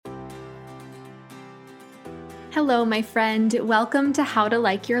Hello, my friend. Welcome to How to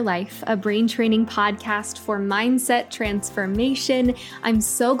Like Your Life, a brain training podcast for mindset transformation. I'm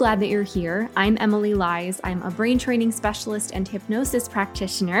so glad that you're here. I'm Emily Lies. I'm a brain training specialist and hypnosis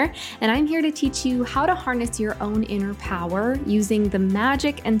practitioner, and I'm here to teach you how to harness your own inner power using the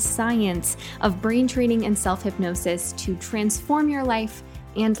magic and science of brain training and self-hypnosis to transform your life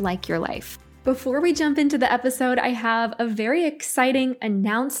and like your life. Before we jump into the episode, I have a very exciting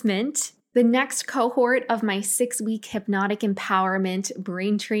announcement. The next cohort of my 6-week hypnotic empowerment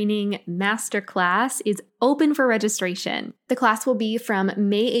brain training masterclass is open for registration. The class will be from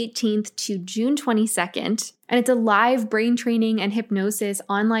May 18th to June 22nd, and it's a live brain training and hypnosis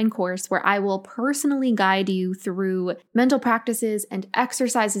online course where I will personally guide you through mental practices and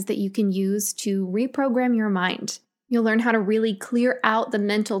exercises that you can use to reprogram your mind. You'll learn how to really clear out the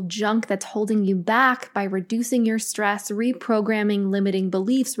mental junk that's holding you back by reducing your stress, reprogramming limiting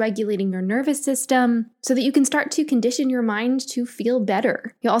beliefs, regulating your nervous system, so that you can start to condition your mind to feel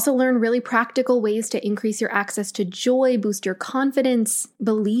better. You'll also learn really practical ways to increase your access to joy, boost your confidence,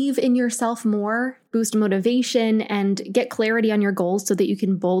 believe in yourself more, boost motivation, and get clarity on your goals so that you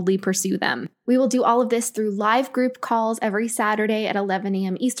can boldly pursue them. We will do all of this through live group calls every Saturday at 11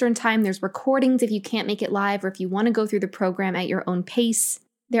 a.m. Eastern Time. There's recordings if you can't make it live or if you want to go through the program at your own pace.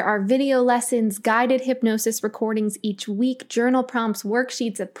 There are video lessons, guided hypnosis recordings each week, journal prompts,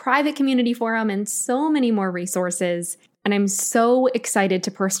 worksheets, a private community forum, and so many more resources. And I'm so excited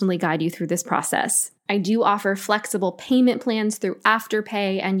to personally guide you through this process. I do offer flexible payment plans through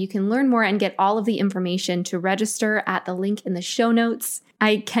Afterpay, and you can learn more and get all of the information to register at the link in the show notes.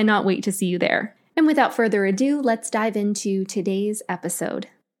 I cannot wait to see you there. And without further ado, let's dive into today's episode.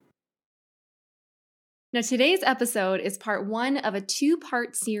 Now, today's episode is part 1 of a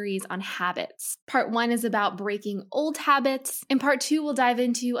 2-part series on habits. Part 1 is about breaking old habits, and part 2 will dive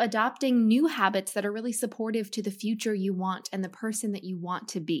into adopting new habits that are really supportive to the future you want and the person that you want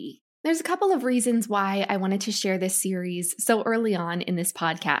to be. There's a couple of reasons why I wanted to share this series so early on in this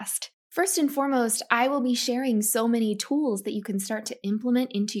podcast. First and foremost, I will be sharing so many tools that you can start to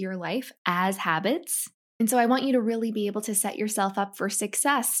implement into your life as habits. And so I want you to really be able to set yourself up for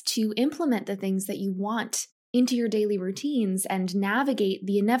success to implement the things that you want into your daily routines and navigate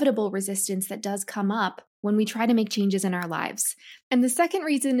the inevitable resistance that does come up when we try to make changes in our lives. And the second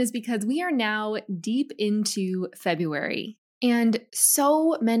reason is because we are now deep into February. And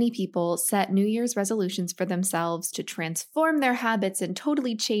so many people set New Year's resolutions for themselves to transform their habits and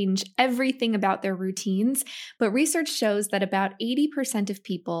totally change everything about their routines. But research shows that about 80% of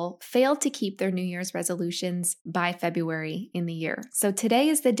people fail to keep their New Year's resolutions by February in the year. So today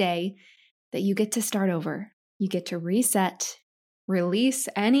is the day that you get to start over. You get to reset, release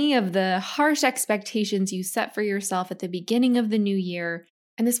any of the harsh expectations you set for yourself at the beginning of the new year.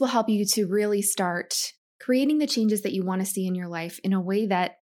 And this will help you to really start creating the changes that you want to see in your life in a way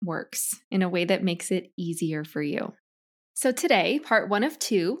that works, in a way that makes it easier for you. So today, part 1 of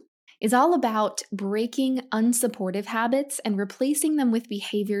 2 is all about breaking unsupportive habits and replacing them with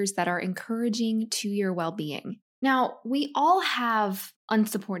behaviors that are encouraging to your well-being. Now, we all have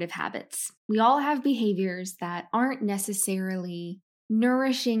unsupportive habits. We all have behaviors that aren't necessarily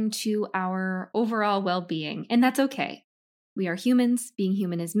nourishing to our overall well-being, and that's okay. We are humans. Being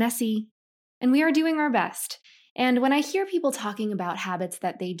human is messy. And we are doing our best. And when I hear people talking about habits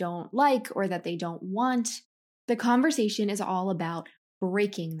that they don't like or that they don't want, the conversation is all about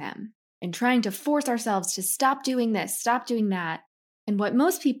breaking them and trying to force ourselves to stop doing this, stop doing that. And what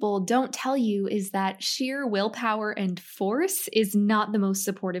most people don't tell you is that sheer willpower and force is not the most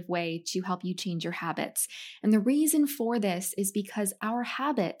supportive way to help you change your habits. And the reason for this is because our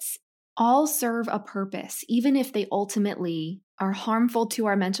habits all serve a purpose, even if they ultimately are harmful to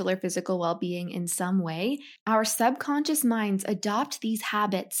our mental or physical well-being in some way. Our subconscious minds adopt these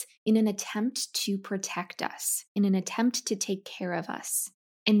habits in an attempt to protect us, in an attempt to take care of us.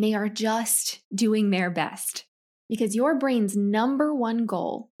 And they are just doing their best. Because your brain's number one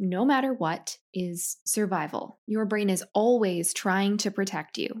goal, no matter what, is survival. Your brain is always trying to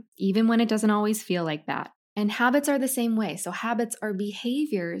protect you, even when it doesn't always feel like that. And habits are the same way. So habits are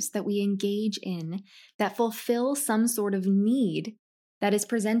behaviors that we engage in that fulfill some sort of need that is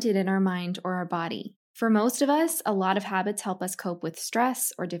presented in our mind or our body. For most of us, a lot of habits help us cope with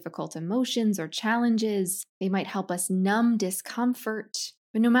stress or difficult emotions or challenges. They might help us numb discomfort.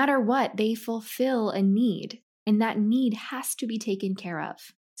 But no matter what, they fulfill a need, and that need has to be taken care of.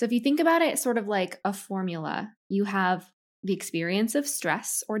 So if you think about it sort of like a formula, you have the experience of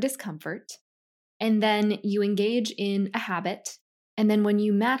stress or discomfort, and then you engage in a habit. And then when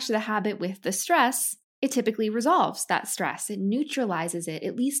you match the habit with the stress, it typically resolves that stress. It neutralizes it,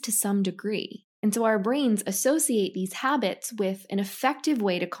 at least to some degree. And so our brains associate these habits with an effective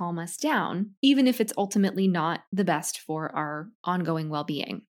way to calm us down, even if it's ultimately not the best for our ongoing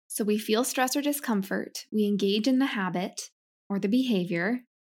well-being. So we feel stress or discomfort, we engage in the habit or the behavior,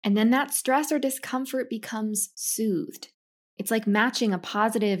 and then that stress or discomfort becomes soothed. It's like matching a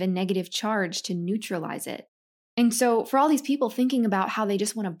positive and negative charge to neutralize it. And so for all these people thinking about how they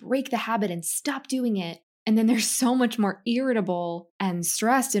just want to break the habit and stop doing it, and then they're so much more irritable and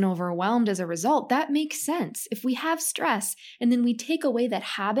stressed and overwhelmed as a result, that makes sense. If we have stress and then we take away that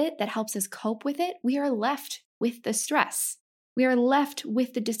habit that helps us cope with it, we are left with the stress. We are left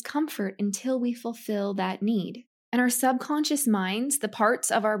with the discomfort until we fulfill that need. And our subconscious minds, the parts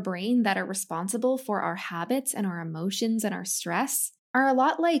of our brain that are responsible for our habits and our emotions and our stress, are a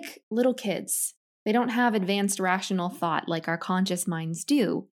lot like little kids. They don't have advanced rational thought like our conscious minds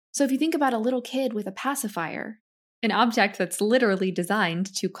do. So if you think about a little kid with a pacifier, an object that's literally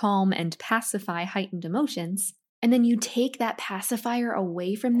designed to calm and pacify heightened emotions, and then you take that pacifier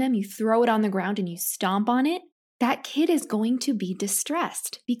away from them, you throw it on the ground and you stomp on it, that kid is going to be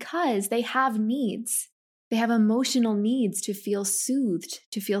distressed because they have needs. They have emotional needs to feel soothed,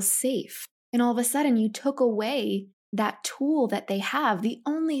 to feel safe. And all of a sudden you took away that tool that they have, the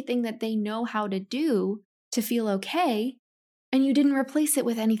only thing that they know how to do to feel okay, and you didn't replace it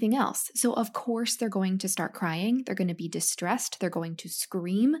with anything else. So of course they're going to start crying, they're going to be distressed, they're going to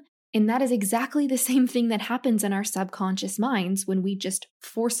scream. And that is exactly the same thing that happens in our subconscious minds when we just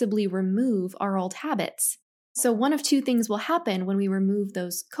forcibly remove our old habits. So one of two things will happen when we remove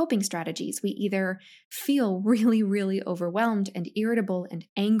those coping strategies. We either feel really, really overwhelmed and irritable and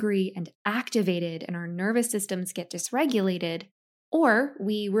angry and activated, and our nervous systems get dysregulated, or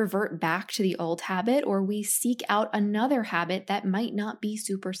we revert back to the old habit, or we seek out another habit that might not be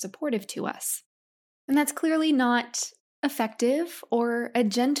super supportive to us. And that's clearly not effective or a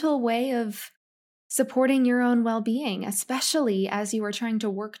gentle way of supporting your own well-being, especially as you are trying to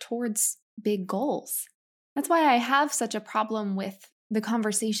work towards big goals. That's why I have such a problem with the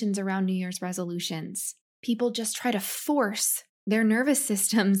conversations around New Year's resolutions. People just try to force their nervous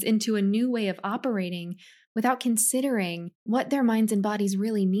systems into a new way of operating without considering what their minds and bodies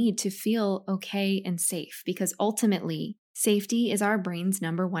really need to feel okay and safe, because ultimately, safety is our brain's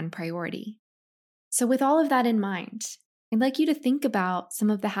number one priority. So with all of that in mind, I'd like you to think about some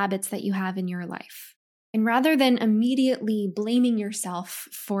of the habits that you have in your life. And rather than immediately blaming yourself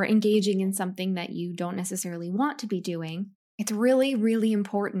for engaging in something that you don't necessarily want to be doing, it's really, really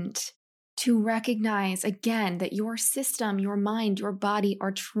important to recognize again that your system, your mind, your body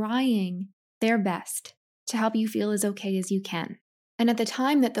are trying their best to help you feel as okay as you can. And at the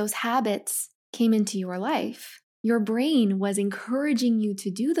time that those habits came into your life, your brain was encouraging you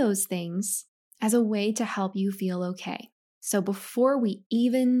to do those things as a way to help you feel okay. So before we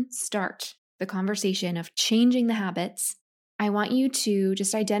even start the conversation of changing the habits, I want you to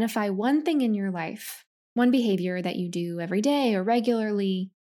just identify one thing in your life, one behavior that you do every day or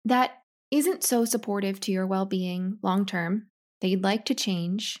regularly that isn't so supportive to your well-being long-term that you'd like to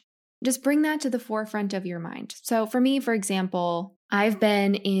change. Just bring that to the forefront of your mind. So for me, for example, I've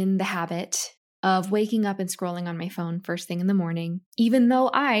been in the habit of waking up and scrolling on my phone first thing in the morning, even though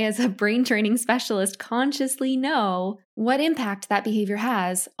I, as a brain training specialist, consciously know what impact that behavior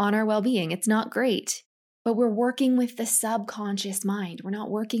has on our well-being. It's not great, but we're working with the subconscious mind. We're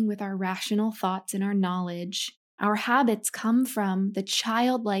not working with our rational thoughts and our knowledge. Our habits come from the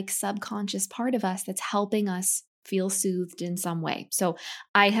childlike subconscious part of us that's helping us feel soothed in some way. So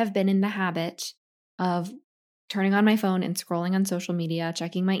I have been in the habit of turning on my phone and scrolling on social media,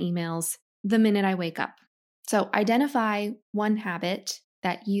 checking my emails the minute I wake up. So identify one habit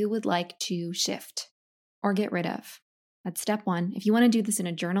that you would like to shift or get rid of. That's step one. If you want to do this in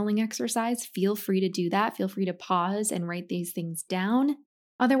a journaling exercise, feel free to do that. Feel free to pause and write these things down.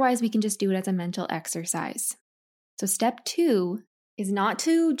 Otherwise, we can just do it as a mental exercise. So step two is not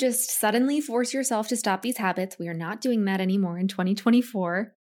to just suddenly force yourself to stop these habits. We are not doing that anymore in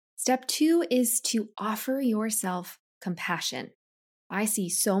 2024. Step two is to offer yourself compassion. I see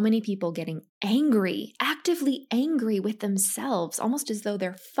so many people getting angry, actively angry with themselves, almost as though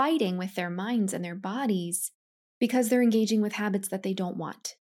they're fighting with their minds and their bodies because they're engaging with habits that they don't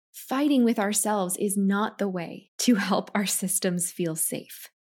want. Fighting with ourselves is not the way to help our systems feel safe.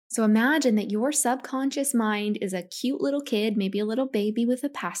 So imagine that your subconscious mind is a cute little kid, maybe a little baby with a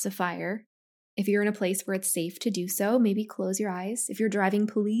pacifier. If you're in a place where it's safe to do so, maybe close your eyes. If you're driving,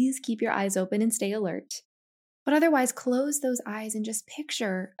 please keep your eyes open and stay alert. But otherwise, close those eyes and just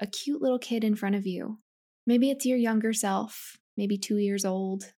picture a cute little kid in front of you. Maybe it's your younger self, maybe 2 years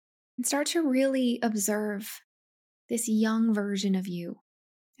old, and start to really observe this young version of you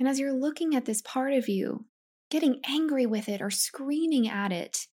And as you're looking at this part of you, getting angry with it or screaming at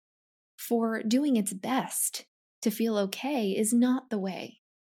it for doing its best to feel okay is not the way.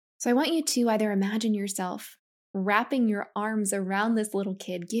 So I want you to either imagine yourself wrapping your arms around this little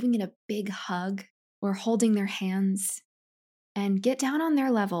kid, giving it a big hug, or holding their hands, and get down on their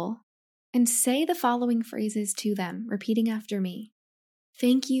level and say the following phrases to them, repeating after me.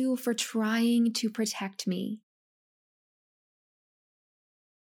 Thank you for trying to protect me.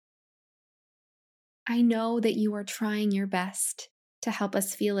 I know that you are trying your best to help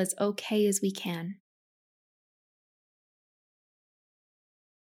us feel as okay as we can.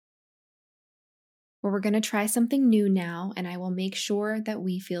 Well, we're going to try something new now, and I will make sure that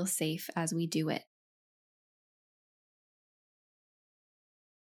we feel safe as we do it.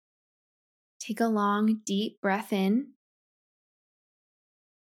 Take a long, deep breath in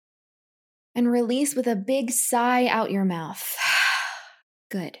and release with a big sigh out your mouth.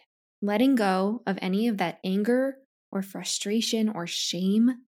 Good. Letting go of any of that anger or frustration or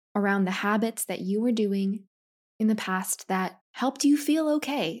shame around the habits that you were doing in the past that helped you feel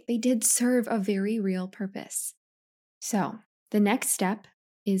okay. They did serve a very real purpose. So, the next step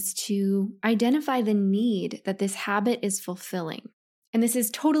is to identify the need that this habit is fulfilling. And this is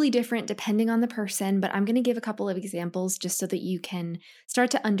totally different depending on the person, but I'm going to give a couple of examples just so that you can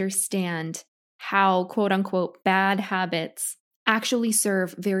start to understand how quote unquote bad habits actually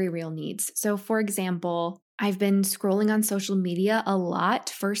serve very real needs. So, for example, I've been scrolling on social media a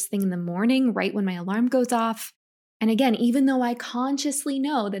lot first thing in the morning, right when my alarm goes off. And again, even though I consciously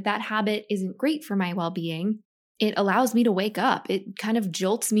know that that habit isn't great for my well-being, it allows me to wake up. It kind of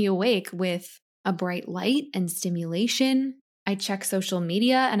jolts me awake with a bright light and stimulation. I check social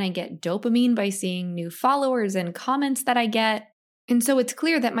media and I get dopamine by seeing new followers and comments that I get. And so it's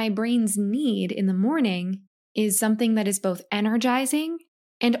clear that my brain's need in the morning is something that is both energizing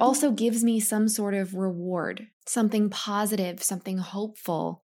and also gives me some sort of reward, something positive, something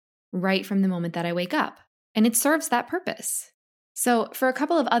hopeful, right from the moment that I wake up. And it serves that purpose. So for a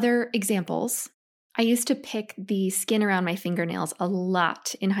couple of other examples, I used to pick the skin around my fingernails a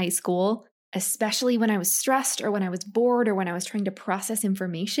lot in high school, especially when I was stressed or when I was bored or when I was trying to process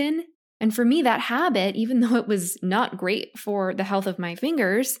information. And for me, that habit, even though it was not great for the health of my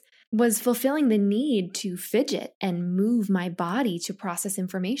fingers, was fulfilling the need to fidget and move my body to process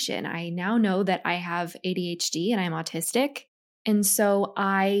information. I now know that I have ADHD and I'm autistic. And so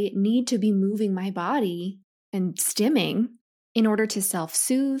I need to be moving my body and stimming in order to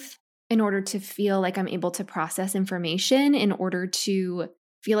self-soothe, in order to feel like I'm able to process information, in order to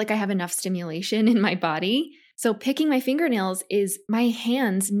feel like I have enough stimulation in my body. So picking my fingernails is my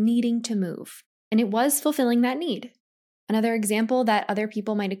hands needing to move. And it was fulfilling that need. Another example that other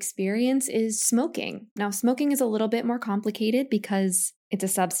people might experience is smoking. Now, smoking is a little bit more complicated because it's a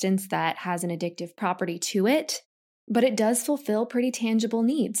substance that has an addictive property to it, but it does fulfill pretty tangible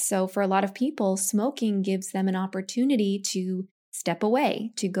needs. So for a lot of people, smoking gives them an opportunity to step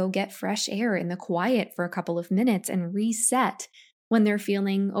away, to go get fresh air in the quiet for a couple of minutes and reset when they're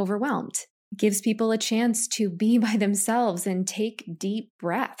feeling overwhelmed. It gives people a chance to be by themselves and take deep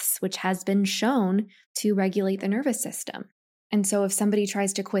breaths, which has been shown to regulate the nervous system. And so if somebody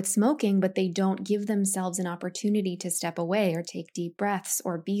tries to quit smoking, but they don't give themselves an opportunity to step away or take deep breaths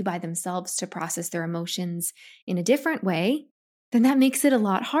or be by themselves to process their emotions in a different way, then that makes it a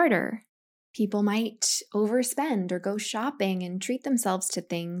lot harder. People might overspend or go shopping and treat themselves to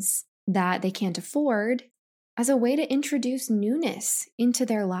things that they can't afford as a way to introduce newness into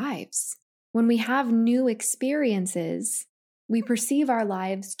their lives. When we have new experiences, we perceive our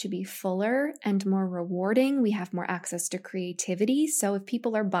lives to be fuller and more rewarding. We have more access to creativity. So if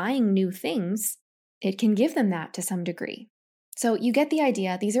people are buying new things, it can give them that to some degree. So you get the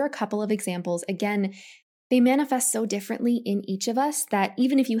idea. These are a couple of examples. Again, they manifest so differently in each of us that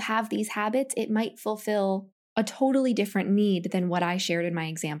even if you have these habits, it might fulfill a totally different need than what I shared in my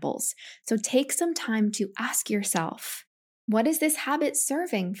examples. So take some time to ask yourself, what is this habit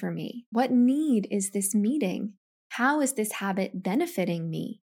serving for me? What need is this meeting? How is this habit benefiting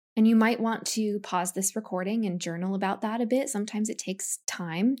me? And you might want to pause this recording and journal about that a bit. Sometimes it takes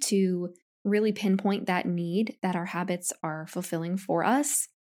time to really pinpoint that need that our habits are fulfilling for us.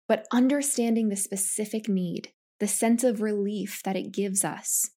 But understanding the specific need, the sense of relief that it gives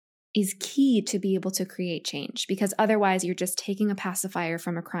us, is key to be able to create change, because otherwise you're just taking a pacifier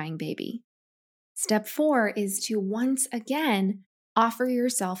from a crying baby. Step 4 is to once again offer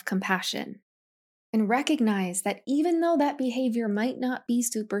yourself compassion and recognize that even though that behavior might not be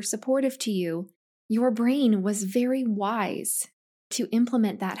super supportive to you, your brain was very wise to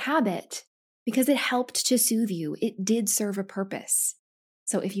implement that habit because it helped to soothe you. It did serve a purpose.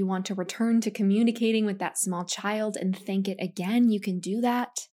 So if you want to return to communicating with that small child and thank it again, you can do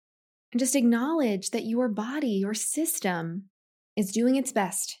that. And just acknowledge that your body, your system, is doing its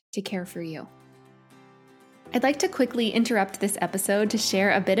best to care for you. I'd like to quickly interrupt this episode to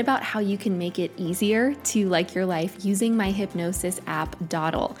share a bit about how you can make it easier to like your life using my hypnosis app,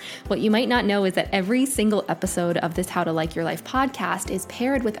 Dawdle. What you might not know is that every single episode of this How to Like Your Life podcast is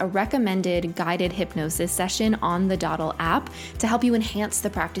paired with a recommended guided hypnosis session on the Dawdle app to help you enhance the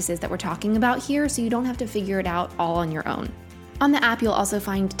practices that we're talking about here so you don't have to figure it out all on your own. On the app, you'll also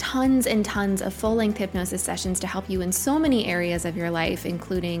find tons and tons of full-length hypnosis sessions to help you in so many areas of your life,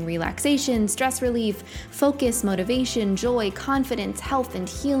 including relaxation, stress relief, focus, motivation, joy, confidence, health and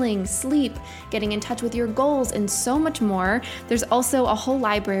healing, sleep, getting in touch with your goals, and so much more. There's also a whole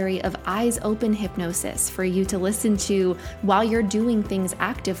library of eyes open hypnosis for you to listen to while you're doing things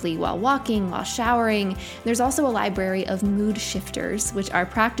actively, while walking, while showering. There's also a library of mood shifters, which are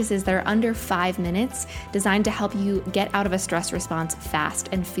practices that are under 5 minutes, designed to help you get out of a stress response fast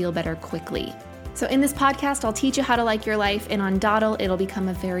and feel better quickly. So in this podcast, I'll teach you how to like your life, and on Dawdle, it'll become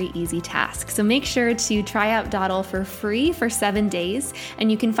a very easy task. So make sure to try out Dawdle for free for 7 days, and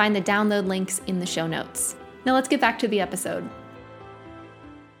you can find the download links in the show notes. Now let's get back to the episode.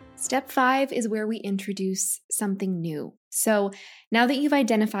 Step 5 is where we introduce something new. So now that you've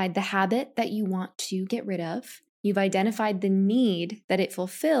identified the habit that you want to get rid of, you've identified the need that it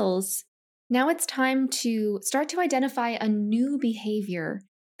fulfills, now it's time to start to identify a new behavior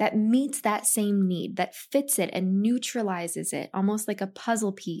that meets that same need, that fits it and neutralizes it, almost like a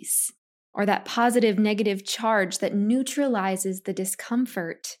puzzle piece, or that positive negative charge that neutralizes the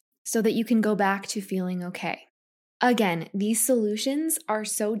discomfort so that you can go back to feeling okay. Again, these solutions are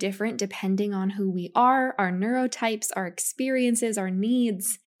so different depending on who we are, our neurotypes, our experiences, our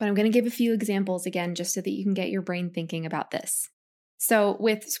needs, but I'm going to give a few examples again just so that you can get your brain thinking about this. So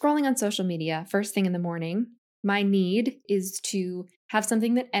with scrolling on social media first thing in the morning, my need is to have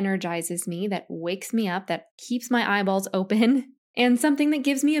something that energizes me, that wakes me up, that keeps my eyeballs open, and something that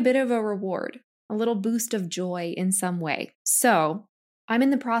gives me a bit of a reward, a little boost of joy in some way. So I'm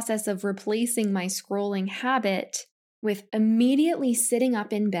in the process of replacing my scrolling habit with immediately sitting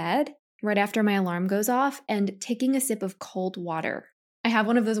up in bed right after my alarm goes off and taking a sip of cold water. I have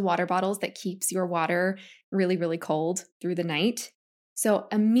one of those water bottles that keeps your water really, really cold through the night. So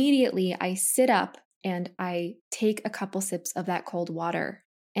immediately I sit up and I take a couple sips of that cold water.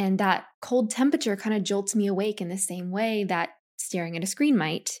 And that cold temperature kind of jolts me awake in the same way that staring at a screen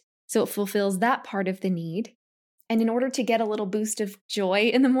might. So it fulfills that part of the need. And in order to get a little boost of joy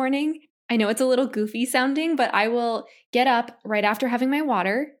in the morning, I know it's a little goofy sounding, but I will get up right after having my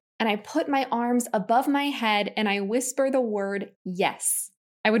water and I put my arms above my head and I whisper the word yes.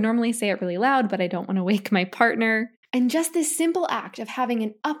 I would normally say it really loud, but I don't want to wake my partner. And just this simple act of having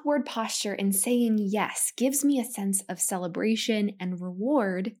an upward posture and saying yes gives me a sense of celebration and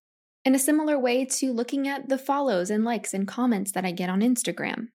reward in a similar way to looking at the follows and likes and comments that I get on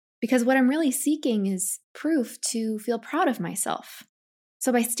Instagram. Because what I'm really seeking is proof to feel proud of myself.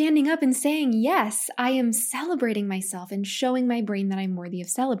 So by standing up and saying yes, I am celebrating myself and showing my brain that I'm worthy of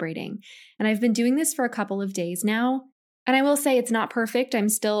celebrating. And I've been doing this for a couple of days now. And I will say it's not perfect. I'm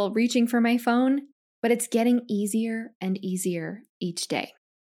still reaching for my phone. But it's getting easier and easier each day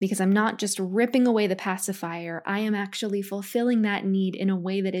because I'm not just ripping away the pacifier. I am actually fulfilling that need in a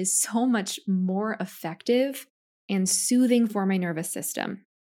way that is so much more effective and soothing for my nervous system.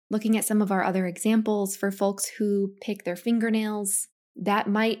 Looking at some of our other examples for folks who pick their fingernails, that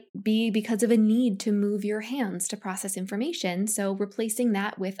might be because of a need to move your hands to process information. So replacing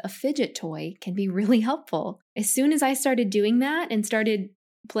that with a fidget toy can be really helpful. As soon as I started doing that and started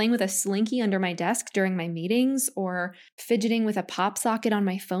playing with a slinky under my desk during my meetings or fidgeting with a pop socket on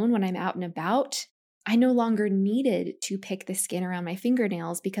my phone when I'm out and about, I no longer needed to pick the skin around my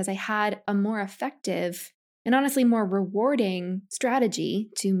fingernails because I had a more effective and honestly more rewarding strategy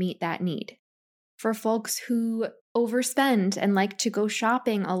to meet that need. For folks who overspend and like to go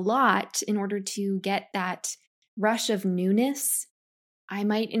shopping a lot in order to get that rush of newness, I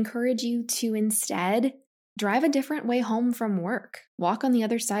might encourage you to instead drive a different way home from work. Walk on the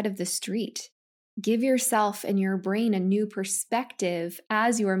other side of the street. Give yourself and your brain a new perspective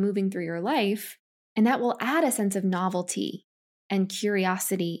as you are moving through your life, and that will add a sense of novelty and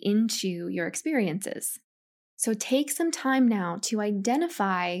curiosity into your experiences. So take some time now to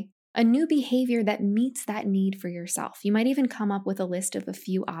identify a new behavior that meets that need for yourself. You might even come up with a list of a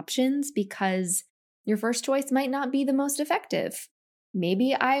few options because your first choice might not be the most effective.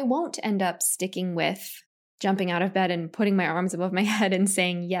 Maybe I won't end up sticking with jumping out of bed and putting my arms above my head and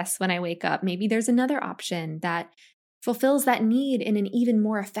saying yes when I wake up. Maybe there's another option that fulfills that need in an even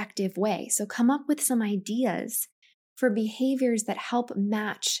more effective way. So come up with some ideas for behaviors that help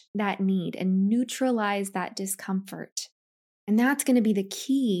match that need and neutralize that discomfort. And that's going to be the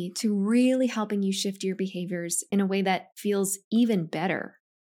key to really helping you shift your behaviors in a way that feels even better.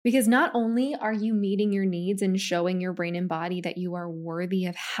 Because not only are you meeting your needs and showing your brain and body that you are worthy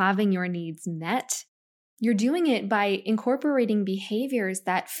of having your needs met, you're doing it by incorporating behaviors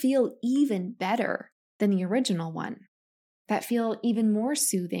that feel even better than the original one, that feel even more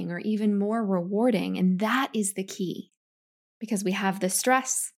soothing or even more rewarding. And that is the key. Because we have the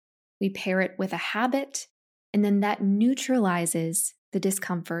stress, we pair it with a habit, and then that neutralizes the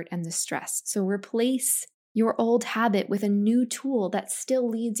discomfort and the stress. So replace your old habit with a new tool that still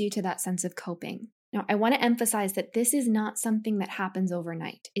leads you to that sense of coping. Now, I want to emphasize that this is not something that happens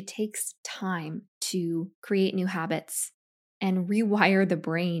overnight. It takes time to create new habits and rewire the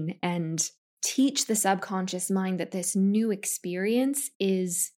brain and teach the subconscious mind that this new experience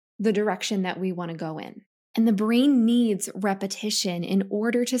is the direction that we want to go in. And the brain needs repetition in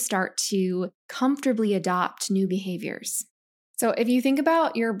order to start to comfortably adopt new behaviors. So if you think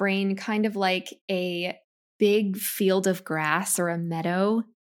about your brain kind of like a big field of grass or a meadow,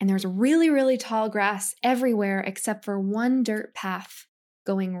 and there's really, really tall grass everywhere except for one dirt path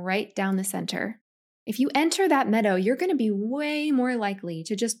going right down the center. If you enter that meadow, you're going to be way more likely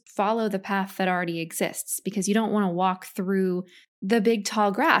to just follow the path that already exists because you don't want to walk through the big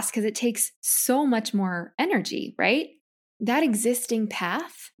tall grass because it takes so much more energy, right? That existing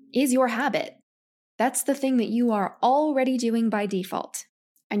path is your habit. That's the thing that you are already doing by default.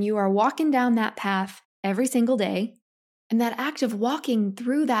 And you are walking down that path every single day. And that act of walking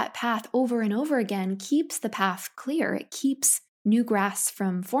through that path over and over again keeps the path clear. It keeps new grass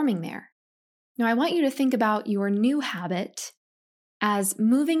from forming there. Now, I want you to think about your new habit as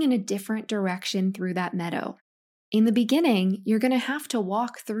moving in a different direction through that meadow. In the beginning, you're going to have to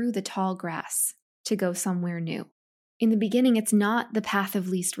walk through the tall grass to go somewhere new. In the beginning, it's not the path of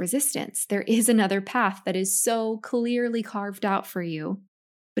least resistance. There is another path that is so clearly carved out for you.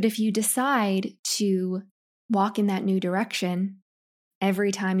 But if you decide to walk in that new direction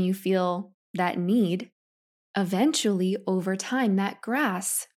every time you feel that need, eventually, over time, that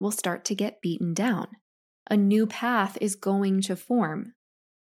grass will start to get beaten down. A new path is going to form.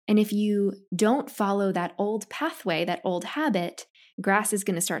 And if you don't follow that old pathway, that old habit, grass is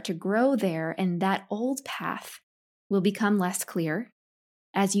going to start to grow there, and that old path will become less clear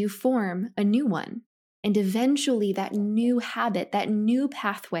as you form a new one. And eventually, that new habit, that new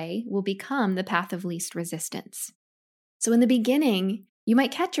pathway will become the path of least resistance. So in the beginning, you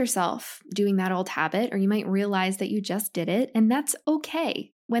might catch yourself doing that old habit, or you might realize that you just did it, and that's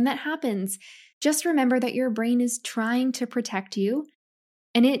okay. When that happens, just remember that your brain is trying to protect you,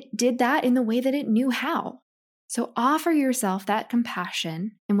 and it did that in the way that it knew how. So offer yourself that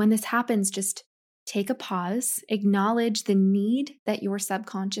compassion, and when this happens, just take a pause, acknowledge the need that your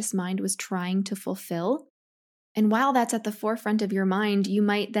subconscious mind was trying to fulfill. And while that's at the forefront of your mind, you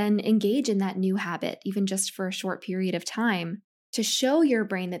might then engage in that new habit, even just for a short period of time, to show your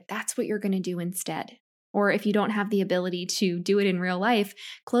brain that that's what you're going to do instead. Or if you don't have the ability to do it in real life,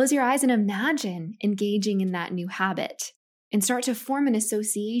 close your eyes and imagine engaging in that new habit and start to form an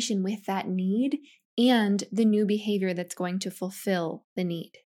association with that need and the new behavior that's going to fulfill the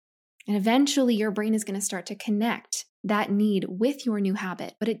need. And eventually your brain is going to start to connect that need with your new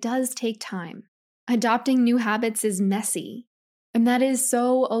habit, but it does take time. Adopting new habits is messy, and that is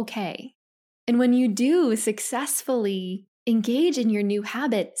so okay. And when you do successfully engage in your new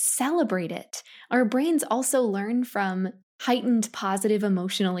habit, celebrate it. Our brains also learn from heightened positive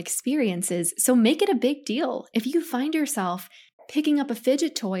emotional experiences, so make it a big deal. If you find yourself picking up a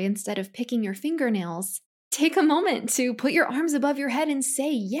fidget toy instead of picking your fingernails, take a moment to put your arms above your head and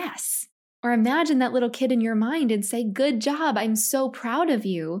say yes. Or imagine that little kid in your mind and say, "Good job, I'm so proud of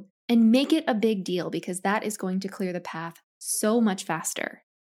you." And make it a big deal because that is going to clear the path so much faster.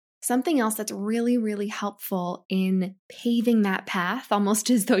 Something else that's really, really helpful in paving that path, almost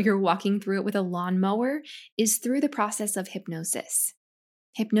as though you're walking through it with a lawnmower, is through the process of hypnosis.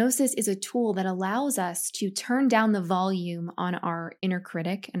 Hypnosis is a tool that allows us to turn down the volume on our inner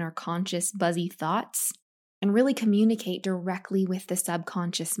critic and our conscious, buzzy thoughts and really communicate directly with the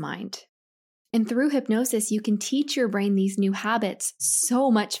subconscious mind. And through hypnosis, you can teach your brain these new habits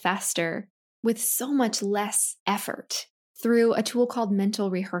so much faster with so much less effort through a tool called mental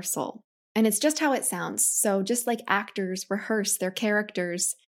rehearsal. And it's just how it sounds. So just like actors rehearse their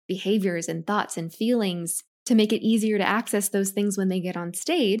characters' behaviors and thoughts and feelings to make it easier to access those things when they get on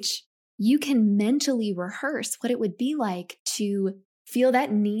stage, you can mentally rehearse what it would be like to feel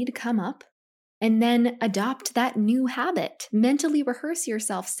that need come up and then adopt that new habit. Mentally rehearse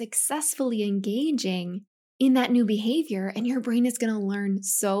yourself successfully engaging in that new behavior, and your brain is going to learn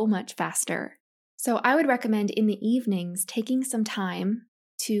so much faster. So I would recommend in the evenings taking some time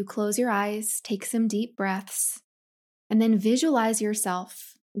to close your eyes, take some deep breaths, and then visualize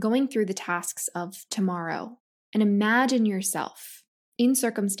yourself going through the tasks of tomorrow, and imagine yourself in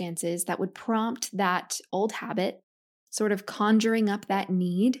circumstances that would prompt that old habit, sort of conjuring up that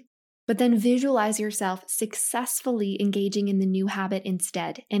need, but then visualize yourself successfully engaging in the new habit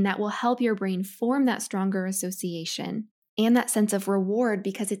instead. And that will help your brain form that stronger association and that sense of reward,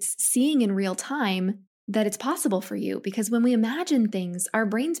 because it's seeing in real time that it's possible for you. Because when we imagine things, our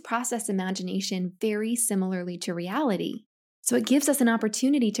brains process imagination very similarly to reality. So it gives us an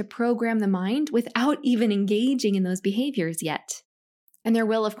opportunity to program the mind without even engaging in those behaviors yet. And there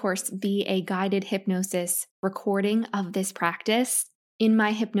will, of course, be a guided hypnosis recording of this practice in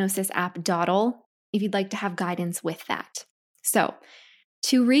my hypnosis app, Dawdle, if you'd like to have guidance with that. So,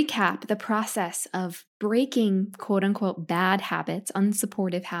 to recap the process of breaking quote unquote bad habits,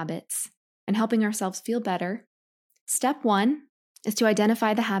 unsupportive habits, and helping ourselves feel better, step 1 is to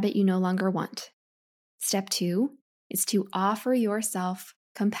identify the habit you no longer want. Step 2 is to offer yourself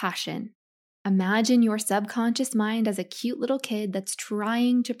compassion. Imagine your subconscious mind as a cute little kid that's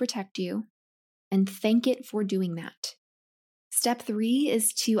trying to protect you, and thank it for doing that. Step 3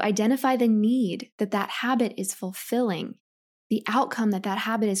 is to identify the need that that habit is fulfilling, the outcome that that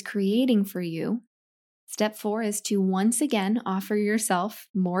habit is creating for you. Step 4 is to once again offer yourself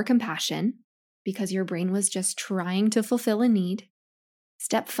more compassion because your brain was just trying to fulfill a need.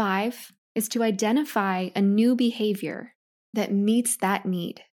 Step 5 is to identify a new behavior that meets that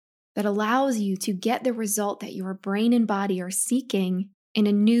need, that allows you to get the result that your brain and body are seeking in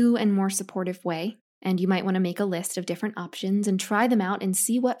a new and more supportive way. And you might want to make a list of different options and try them out and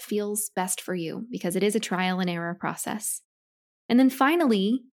see what feels best for you, because it is a trial and error process. And then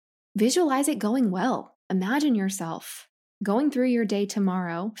finally, visualize it going well. Imagine yourself going through your day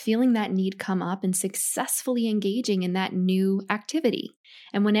tomorrow, feeling that need come up and successfully engaging in that new activity.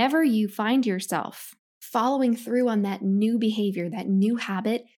 And whenever you find yourself following through on that new behavior, that new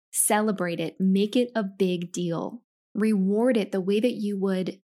habit, celebrate it, make it a big deal. Reward it the way that you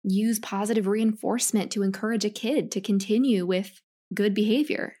would use positive reinforcement to encourage a kid to continue with good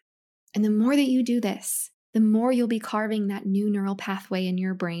behavior. And the more that you do this, the more you'll be carving that new neural pathway in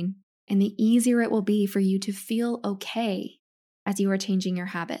your brain, and the easier it will be for you to feel okay as you are changing your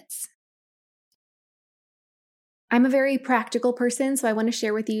habits. I'm a very practical person, so I want to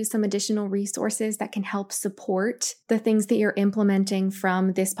share with you some additional resources that can help support the things that you're implementing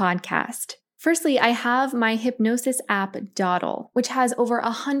from this podcast. Firstly, I have my hypnosis app, Dawdle, which has over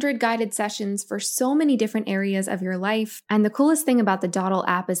 100 guided sessions for so many different areas of your life. And the coolest thing about the Dawdle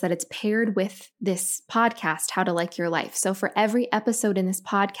app is that it's paired with this podcast, How to Like Your Life. So for every episode in this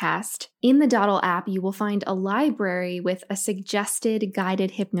podcast, in the Dawdle app, you will find a library with a suggested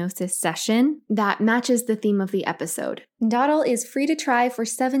guided hypnosis session that matches the theme of the episode. Dawdle is free to try for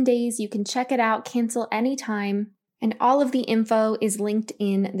 7 days. You can check it out, cancel anytime. And all of the info is linked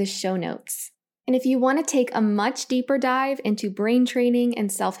in the show notes. And if you want to take a much deeper dive into brain training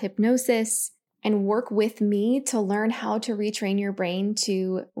and self-hypnosis and work with me to learn how to retrain your brain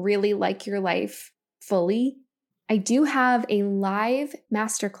to really like your life fully, I do have a live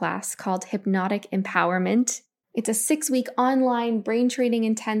masterclass called Hypnotic Empowerment. It's a 6-week online brain training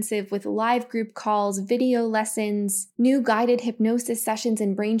intensive with live group calls, video lessons, new guided hypnosis sessions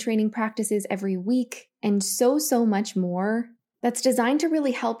and brain training practices every week, and so much more. That's designed to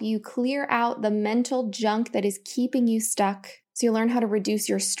really help you clear out the mental junk that is keeping you stuck, so you'll learn how to reduce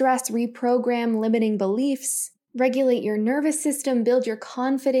your stress, reprogram limiting beliefs, regulate your nervous system, build your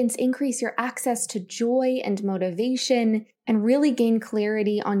confidence, increase your access to joy and motivation, and really gain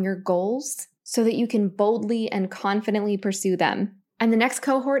clarity on your goals so that you can boldly and confidently pursue them. And the next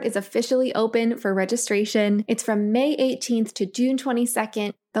cohort is officially open for registration. It's from May 18th to June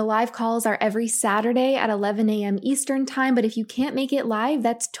 22nd. The live calls are every Saturday at 11 a.m. Eastern Time, but if you can't make it live,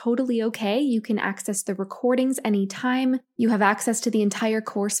 that's totally okay. You can access the recordings anytime. You have access to the entire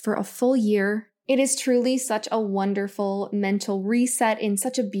course for a full year. It is truly such a wonderful mental reset in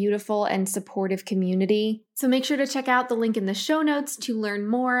such a beautiful and supportive community. So make sure to check out the link in the show notes to learn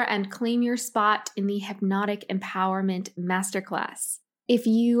more and claim your spot in the Hypnotic Empowerment Masterclass. If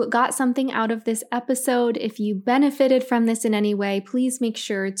you got something out of this episode, if you benefited from this in any way, please make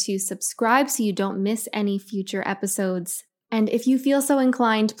sure to subscribe so you don't miss any future episodes. And if you feel so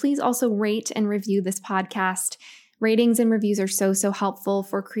inclined, please also rate and review this podcast. Ratings and reviews are so helpful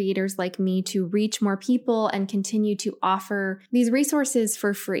for creators like me to reach more people and continue to offer these resources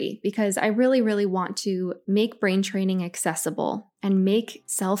for free, because I really want to make brain training accessible and make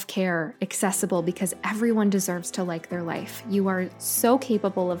self-care accessible, because everyone deserves to like their life. You are so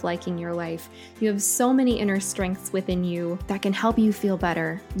capable of liking your life. You have so many inner strengths within you that can help you feel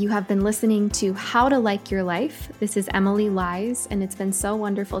better. You have been listening to How to Like Your Life. This is Emily Lies, and it's been so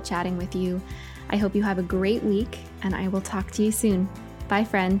wonderful chatting with you. I hope you have a great week, and I will talk to you soon. Bye,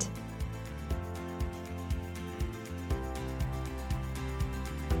 friend.